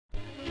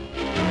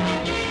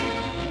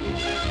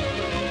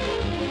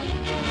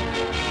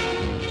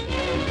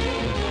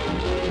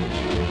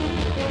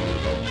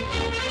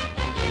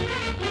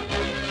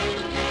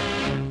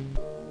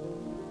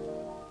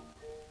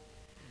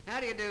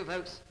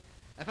folks.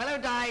 A fellow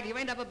died, he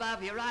went up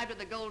above, he arrived at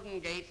the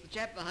Golden Gates. The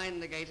chap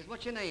behind the gate says,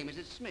 what's your name? Is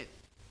it Smith?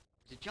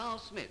 Is it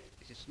Charles Smith?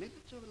 He says, Smith,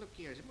 let's have a look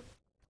here. He said,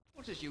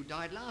 what's this, you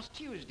died last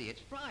Tuesday?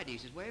 It's Friday. He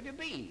says, where have you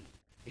been?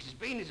 He says,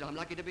 he says, I'm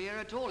lucky to be here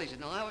at all. He said,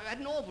 no, I had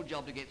an awful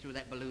job to get through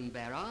that balloon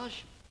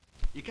barrage.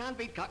 You can't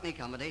beat cockney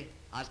comedy.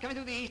 I was coming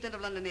through the east end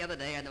of London the other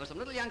day, and there were some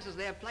little youngsters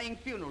there playing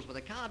funerals with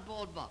a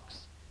cardboard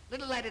box.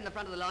 Little lad in the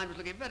front of the line was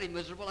looking very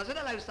miserable. I said,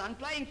 hello, son,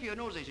 playing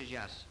funerals? He says,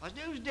 yes. I said,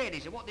 who's dead? He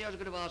said, what the hell's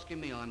good of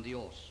asking me? I'm the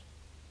horse.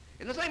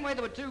 In the same way,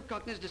 there were two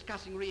cockneys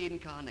discussing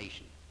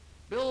reincarnation.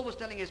 Bill was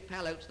telling his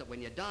pal Oates that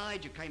when you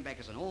died, you came back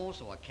as an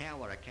horse or a cow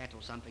or a cat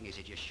or something. He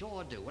said, you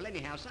sure do. Well,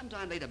 anyhow,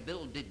 sometime later,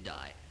 Bill did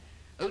die.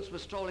 Oates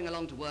was strolling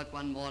along to work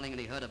one morning, and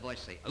he heard a voice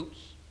say,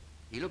 Oates.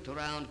 He looked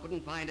around,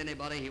 couldn't find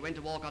anybody. He went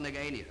to walk on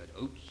again. He heard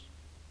Oates.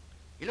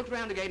 He looked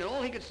around again, and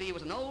all he could see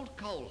was an old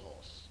coal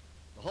horse.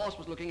 The horse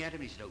was looking at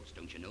him. He said, Oates,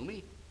 don't you know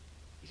me?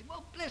 He said,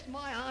 well, bless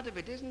my heart if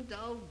it isn't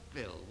old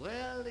Bill.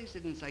 Well, he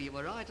didn't say you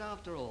were right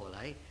after all,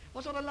 eh?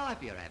 What sort of life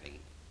are you having?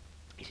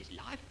 He says,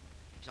 life?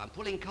 He said, I'm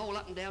pulling coal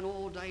up and down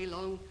all day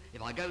long.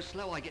 If I go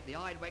slow, I get the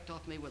hide whacked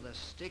off me with a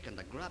stick and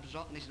the grub's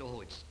rotten. He said,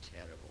 oh, it's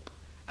terrible.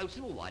 Oates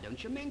said, well, why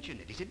don't you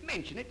mention it? He said,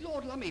 mention it?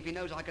 Lord lummy, if he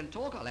knows I can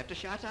talk, I'll have to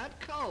shout out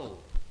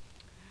coal.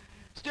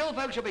 Still,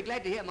 folks, you'll be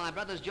glad to hear my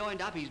brother's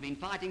joined up. He's been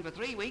fighting for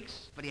 3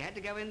 weeks, but he had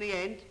to go in the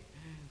end.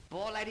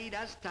 Poor lad, he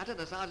does stutter.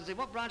 The sergeant said,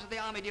 what branch of the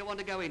army do you want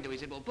to go into? He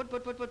said, well, put.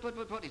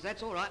 He said,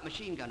 that's all right,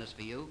 machine gunners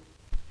for you.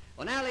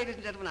 Well, now, ladies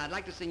and gentlemen, I'd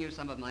like to sing you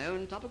some of my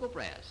own topical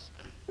prayers.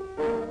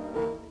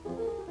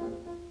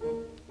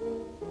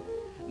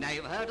 Now,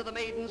 you've heard of the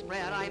Maiden's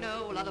Prayer, I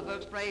know. A lot of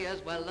folks pray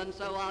as well, and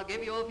so I'll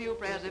give you a few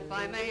prayers, if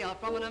I may, of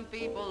prominent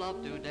people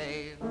of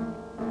today.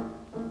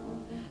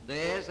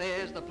 This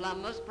is the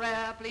plumber's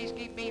prayer, please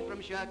keep me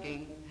from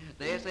shirking.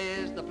 This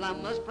is the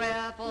plumber's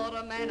prayer for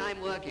a man I'm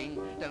working.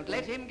 Don't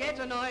let him get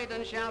annoyed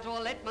and shout, or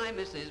let my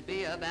missus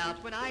be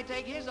about when I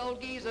take his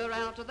old geezer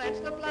out. That's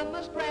the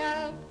plumber's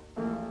prayer.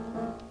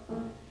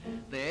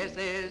 This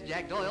is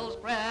Jack Doyle's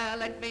prayer,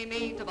 let me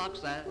meet a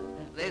boxer.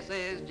 This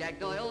is Jack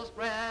Doyle's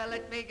prayer,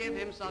 let me give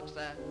him socks,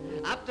 sir.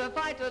 Up to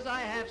fighters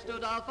I have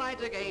stood, I'll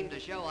fight again to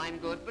show I'm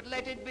good, but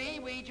let it be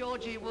wee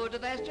Georgie Wood,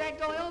 that's Jack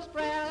Doyle's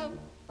prayer.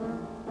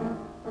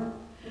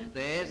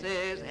 This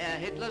is Herr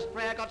Hitler's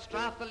prayer, Gott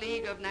strafe the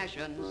League of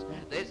Nations.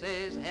 This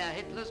is Herr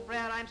Hitler's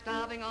prayer, I'm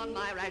starving on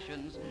my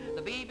rations.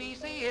 The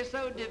BBC is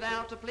so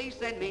devout, please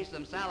send me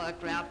some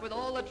sauerkraut with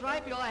all the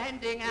tripe you're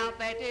handing out.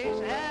 That is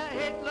Herr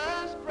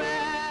Hitler's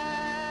prayer.